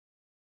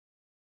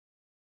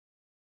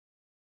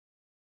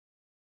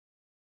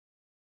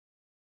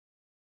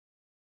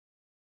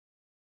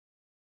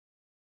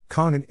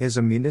Köngen is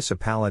a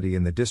municipality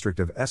in the district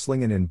of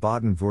Esslingen in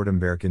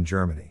Baden-Württemberg in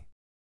Germany.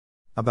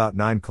 About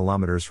 9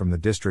 kilometers from the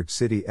district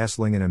city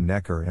Esslingen am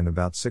Neckar and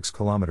about 6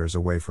 kilometers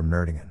away from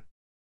Nürtingen.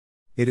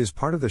 It is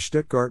part of the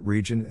Stuttgart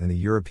region and the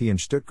European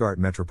Stuttgart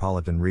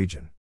Metropolitan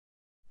region.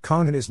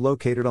 Köngen is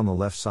located on the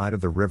left side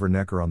of the river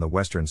Neckar on the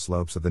western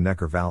slopes of the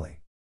Neckar Valley.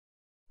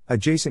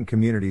 Adjacent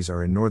communities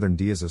are in northern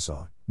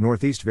Deizisau,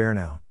 northeast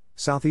Wernau,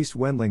 southeast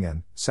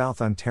Wendlingen, south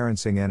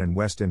Unterensingen and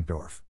west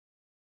Denkendorf.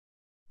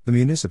 The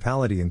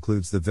municipality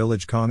includes the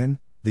village Köngen,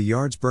 the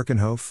yards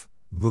Birkenhöfe,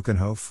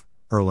 Buchenhöfe,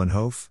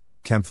 Erlenhöfe,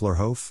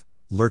 Kempflerhöfe,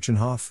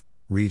 Lerchenhof,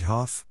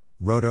 Riedhöfe,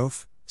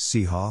 Rothöfe,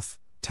 Seehof,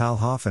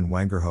 Talhof and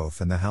Wangerhöfe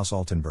and the house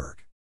Altenberg.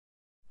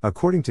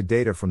 According to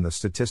data from the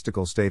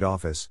Statistical State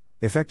Office,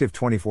 effective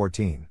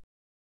 2014.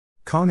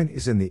 Köngen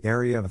is in the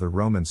area of the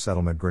Roman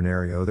settlement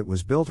Granario that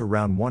was built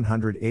around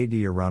 100 AD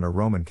around a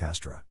Roman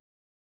castra.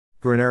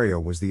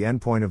 Granario was the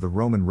endpoint of the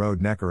Roman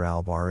road Neckar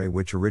Albare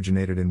which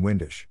originated in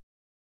Windisch.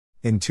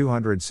 In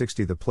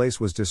 260 the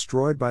place was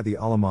destroyed by the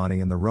Alemanni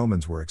and the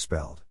Romans were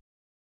expelled.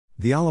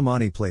 The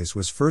Alemanni place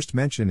was first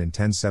mentioned in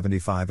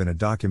 1075 in a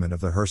document of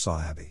the Hirsau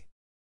Abbey.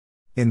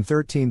 In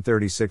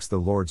 1336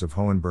 the lords of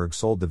Hohenberg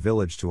sold the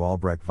village to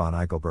Albrecht von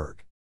Eichelberg.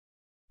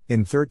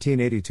 In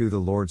 1382 the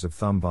lords of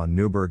Thum von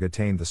Neuburg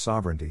attained the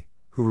sovereignty,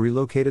 who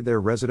relocated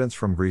their residence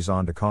from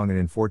Grisons to Köngen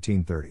in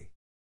 1430.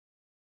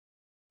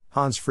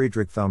 Hans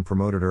Friedrich Thum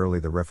promoted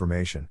early the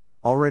Reformation.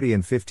 Already in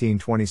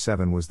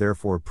 1527 was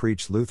therefore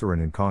preached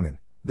Lutheran in Köngen.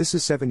 This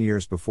is 7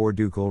 years before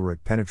Duke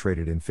Ulrich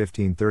penetrated in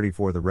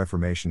 1534 the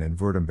Reformation in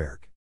Württemberg.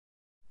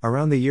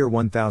 Around the year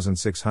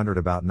 1600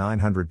 about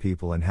 900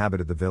 people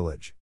inhabited the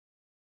village.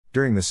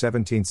 During the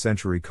 17th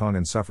century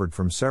Köngen suffered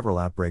from several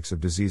outbreaks of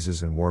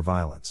diseases and war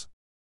violence.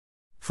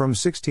 From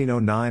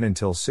 1609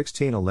 until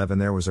 1611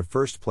 there was a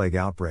first plague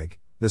outbreak,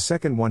 the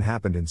second one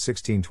happened in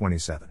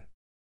 1627.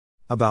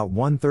 About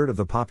 1/3 of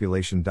the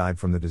population died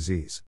from the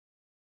disease.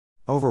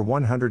 Over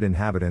 100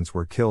 inhabitants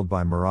were killed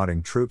by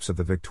marauding troops of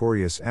the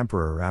victorious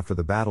emperor after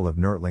the Battle of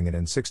Nürtingen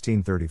in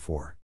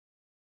 1634.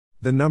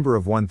 The number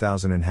of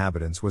 1,000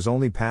 inhabitants was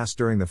only passed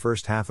during the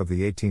first half of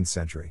the 18th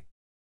century.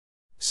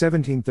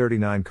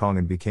 1739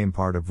 Köngen became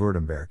part of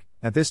Württemberg.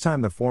 At this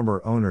time the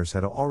former owners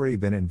had already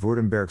been in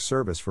Württemberg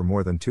service for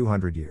more than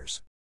 200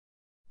 years.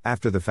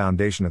 After the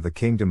foundation of the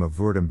Kingdom of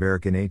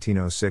Württemberg in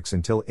 1806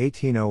 until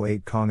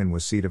 1808 Köngen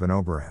was seat of an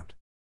Oberamt.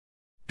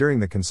 During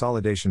the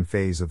consolidation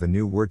phase of the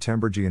new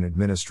Württembergian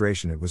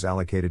administration it was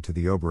allocated to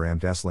the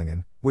Oberamt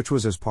Esslingen, which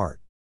was as part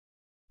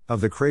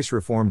of the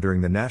Kreisreform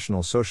during the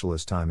National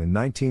Socialist time in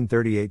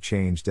 1938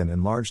 changed and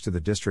enlarged to the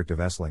district of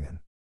Esslingen.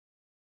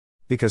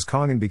 Because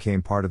Köngen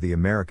became part of the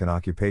American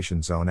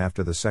occupation zone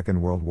after the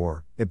Second World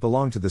War, it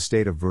belonged to the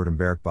state of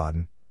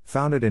Württemberg-Baden,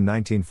 founded in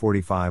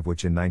 1945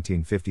 which in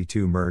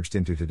 1952 merged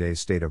into today's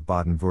state of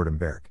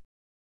Baden-Württemberg.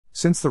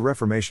 Since the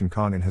Reformation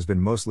Köngen has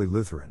been mostly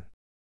Lutheran.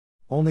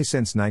 Only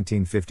since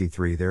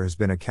 1953 there has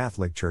been a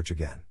Catholic church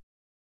again.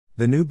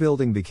 The new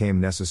building became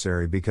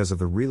necessary because of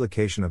the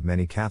relocation of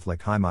many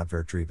Catholic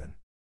Heimatvertrieben.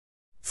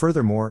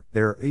 Furthermore,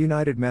 there are a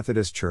United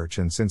Methodist Church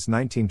and since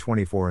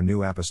 1924 a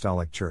new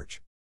Apostolic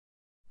Church.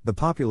 The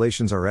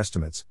populations are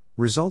estimates,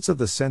 results of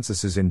the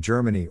censuses in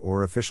Germany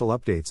or official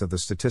updates of the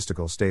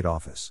Statistical State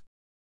Office.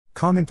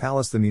 Köngen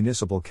Palace. The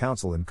municipal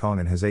council in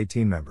Köngen has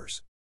 18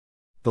 members.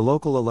 The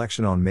local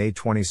election on May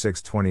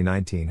 26,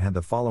 2019 had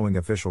the following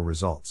official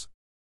results.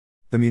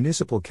 The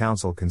municipal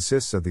council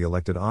consists of the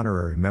elected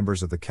honorary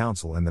members of the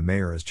council and the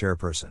mayor as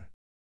chairperson.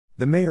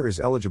 The mayor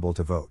is eligible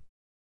to vote.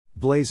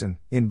 Blazon,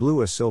 in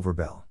blue a silver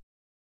bell.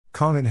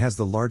 Köngen has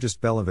the largest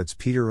bell of its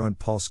Peter und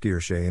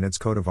Paulskirche in its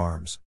coat of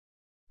arms.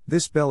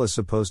 This bell is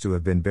supposed to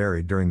have been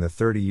buried during the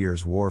 30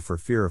 Years' War for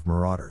fear of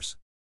marauders.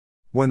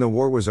 When the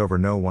war was over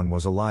no one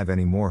was alive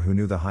anymore who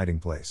knew the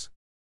hiding place.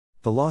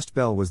 The lost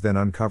bell was then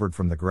uncovered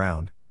from the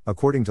ground,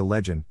 according to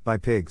legend, by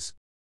pigs.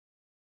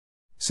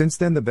 Since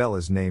then the bell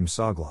is named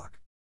Sawglock.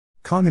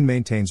 Köngen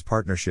maintains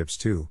partnerships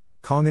too.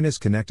 Köngen is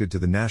connected to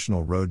the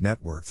national road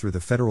network through the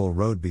federal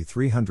road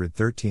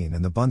B313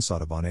 and the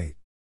Bunsautobahn 8.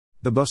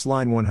 The bus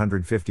line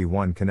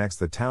 151 connects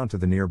the town to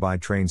the nearby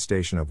train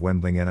station of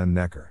Wendlingen and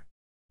Neckar.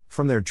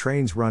 From there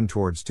trains run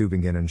towards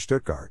Tübingen and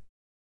Stuttgart.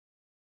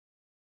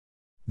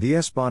 The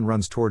S-Bahn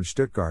runs towards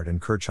Stuttgart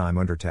and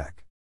Kirchheim-Untertech.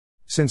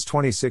 Since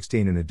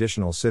 2016 an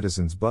additional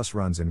citizens bus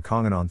runs in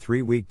Köngen on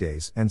 3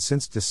 weekdays and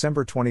since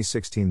December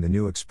 2016 the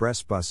new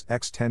express bus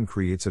X10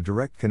 creates a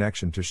direct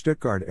connection to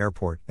Stuttgart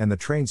Airport and the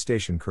train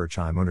station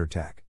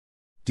Kirchheim-Untertech.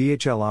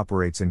 DHL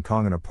operates in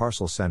Köngen a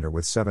parcel center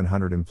with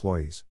 700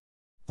 employees.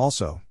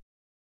 Also,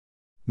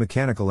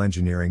 mechanical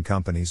engineering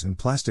companies and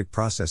plastic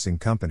processing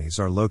companies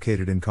are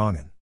located in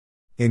Köngen.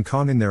 In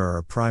Köngen there are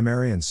a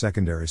primary and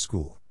secondary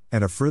school,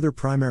 and a further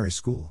primary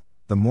school,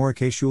 the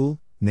Morike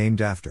Schule,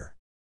 named after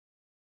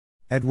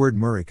Edward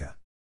Murica.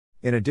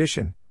 In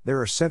addition,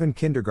 there are 7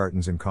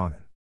 kindergartens in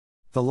Köngen.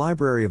 The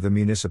library of the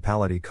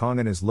municipality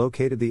Köngen is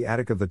located. The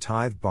attic of the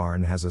tithe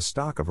barn has a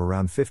stock of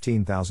around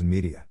 15,000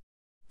 media.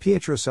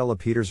 Pietrocella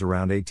Peters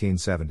around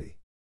 1870.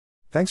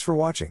 Thanks for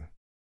watching.